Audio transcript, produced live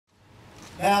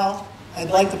Now, I'd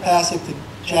like to pass it to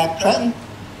Jack Tretton,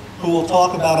 who will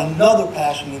talk about another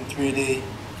passion in 3D,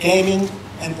 gaming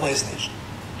and PlayStation.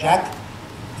 Jack?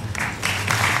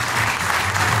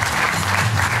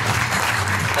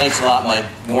 Thanks a lot, Mike.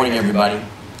 Good morning, everybody.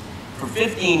 For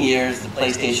 15 years, the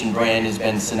PlayStation brand has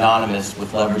been synonymous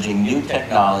with leveraging new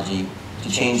technology to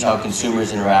change how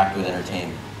consumers interact with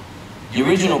entertainment. The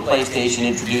original PlayStation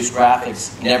introduced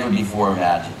graphics never before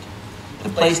imagined. The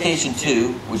PlayStation 2,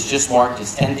 which just marked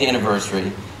its 10th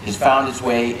anniversary, has found its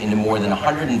way into more than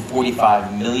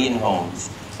 145 million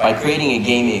homes by creating a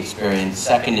gaming experience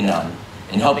second to none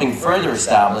and helping further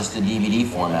establish the DVD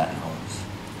format in homes.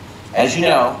 As you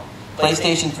know,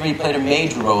 PlayStation 3 played a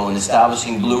major role in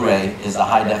establishing Blu-ray as the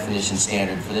high-definition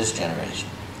standard for this generation.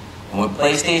 And what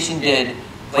PlayStation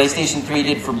 3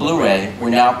 did for Blu-ray, we're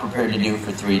now prepared to do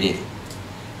for 3D.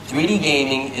 3D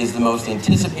gaming is the most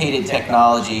anticipated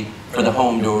technology for the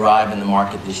home to arrive in the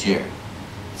market this year.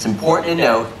 It's important to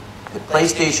note that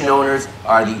PlayStation owners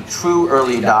are the true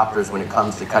early adopters when it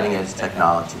comes to cutting-edge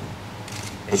technology.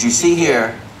 As you see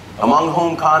here, among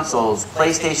home consoles,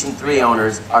 PlayStation 3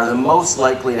 owners are the most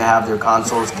likely to have their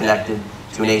consoles connected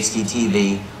to an HD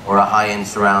TV or a high-end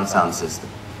surround sound system,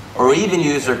 or even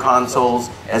use their consoles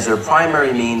as their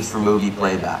primary means for movie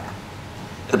playback.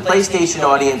 The PlayStation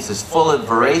audience is full of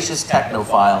voracious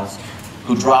technophiles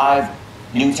who drive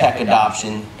new tech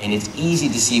adoption, and it's easy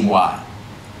to see why.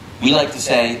 We like to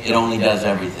say it only does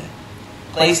everything.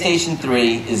 PlayStation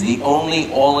 3 is the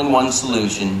only all-in-one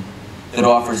solution that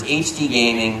offers HD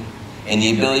gaming and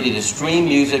the ability to stream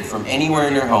music from anywhere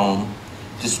in your home,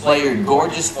 display your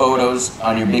gorgeous photos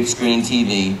on your big screen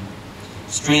TV,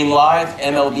 stream live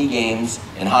MLB games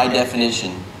in high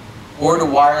definition, or to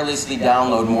wirelessly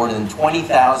download more than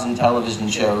 20,000 television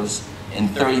shows and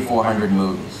 3,400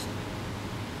 movies.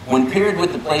 When paired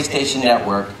with the PlayStation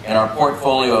Network and our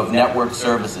portfolio of network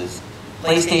services,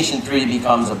 PlayStation 3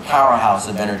 becomes a powerhouse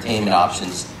of entertainment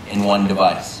options in one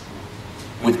device.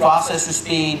 With processor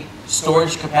speed,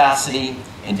 storage capacity,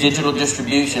 and digital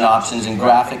distribution options and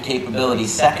graphic capability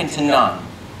second to none,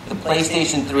 the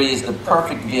PlayStation 3 is the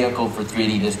perfect vehicle for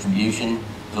 3D distribution,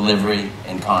 delivery,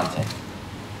 and content.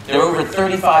 There are over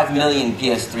 35 million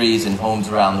PS3s in homes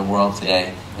around the world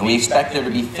today, and we expect there to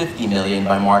be 50 million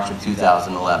by March of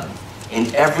 2011.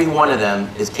 And every one of them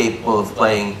is capable of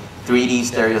playing 3D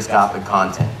stereoscopic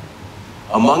content.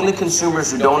 Among the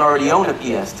consumers who don't already own a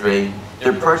PS3,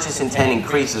 their purchase intent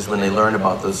increases when they learn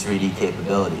about those 3D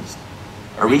capabilities.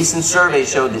 A recent survey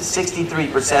showed that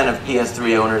 63% of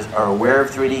PS3 owners are aware of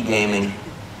 3D gaming,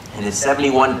 and that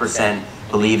 71%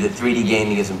 believe that 3D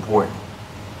gaming is important.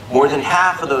 More than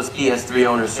half of those PS3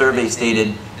 owners surveyed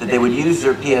stated that they would use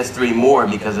their PS3 more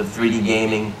because of 3D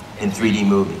gaming and 3D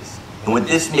movies. And what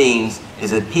this means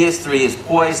is that PS3 is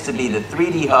poised to be the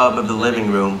 3D hub of the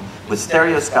living room with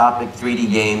stereoscopic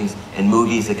 3D games and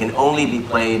movies that can only be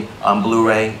played on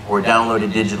Blu-ray or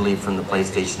downloaded digitally from the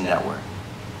PlayStation Network.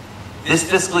 This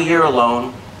fiscal year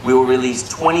alone, we will release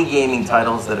 20 gaming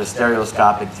titles that are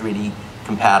stereoscopic 3D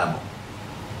compatible.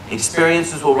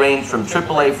 Experiences will range from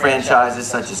AAA franchises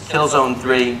such as Killzone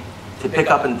 3 to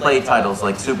pick-up-and-play titles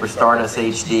like Super Stardust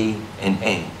HD and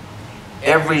Pain.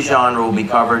 Every genre will be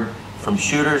covered, from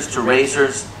shooters to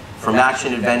racers, from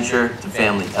action-adventure to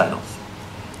family titles.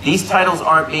 These titles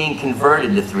aren't being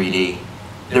converted to 3D,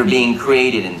 they're being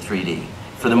created in 3D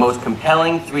for the most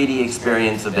compelling 3D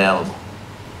experience available.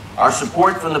 Our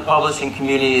support from the publishing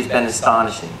community has been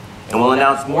astonishing, and we'll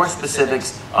announce more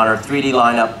specifics on our 3D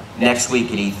lineup next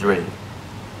week at E3.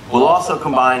 We'll also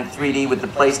combine 3D with the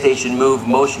PlayStation Move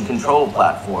motion control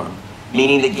platform,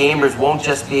 meaning that gamers won't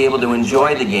just be able to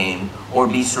enjoy the game or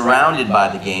be surrounded by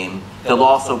the game, they'll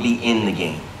also be in the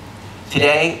game.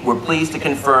 Today, we're pleased to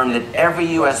confirm that every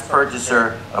U.S.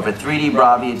 purchaser of a 3D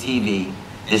Bravia TV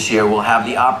this year will have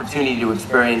the opportunity to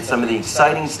experience some of the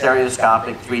exciting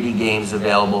stereoscopic 3D games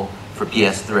available for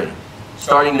PS3.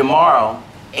 Starting tomorrow,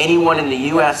 anyone in the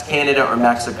U.S., Canada, or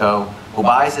Mexico who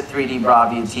buys a 3D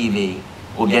Bravia TV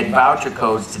will get voucher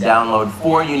codes to download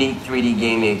 4 unique 3D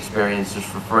gaming experiences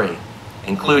for free,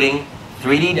 including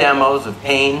 3D demos of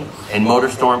Pain and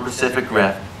MotorStorm Pacific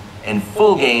Rift, and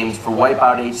full games for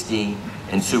Wipeout HD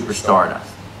and Super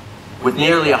Stardust. With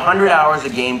nearly 100 hours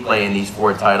of gameplay in these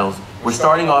 4 titles, we're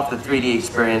starting off the 3D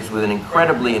experience with an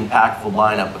incredibly impactful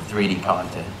lineup of 3D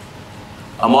content.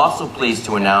 I'm also pleased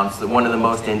to announce that one of the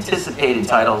most anticipated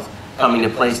titles coming to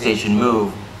PlayStation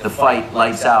Move, The Fight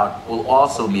Lights Out, will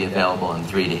also be available in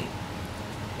 3D.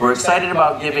 We're excited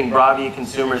about giving Bravia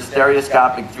consumers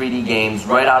stereoscopic 3D games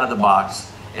right out of the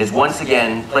box, as once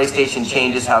again, PlayStation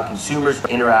changes how consumers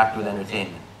interact with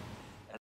entertainment.